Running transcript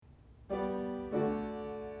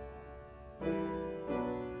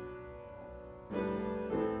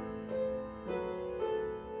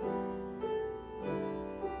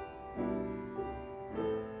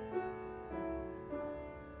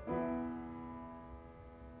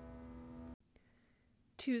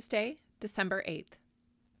Tuesday, December 8th.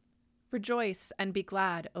 Rejoice and be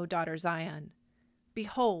glad, O daughter Zion.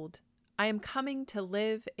 Behold, I am coming to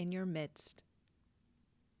live in your midst.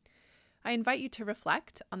 I invite you to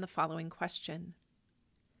reflect on the following question.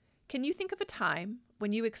 Can you think of a time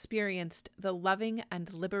when you experienced the loving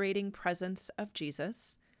and liberating presence of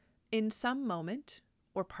Jesus in some moment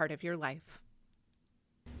or part of your life?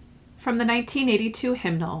 From the 1982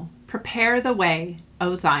 hymnal, Prepare the Way,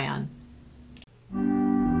 O Zion.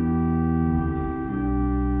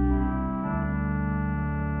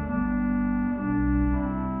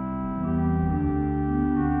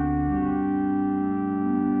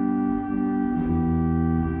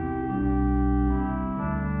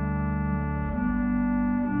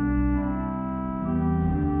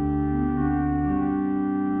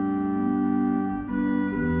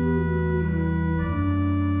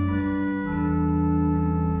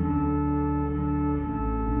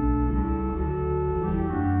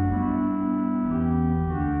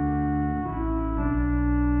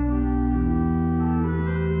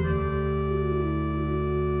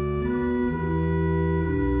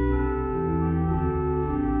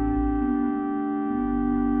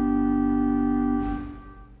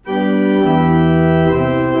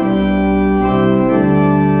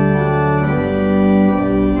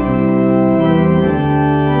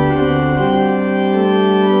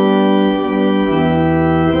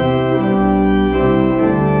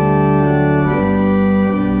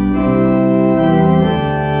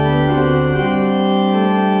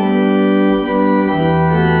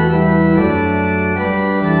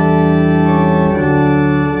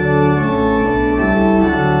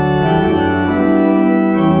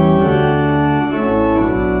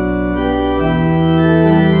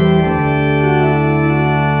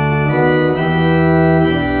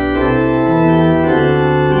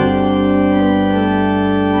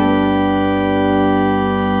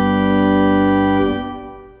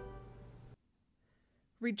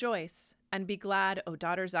 Rejoice and be glad, O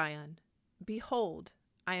daughter Zion. Behold,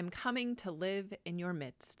 I am coming to live in your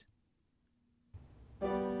midst.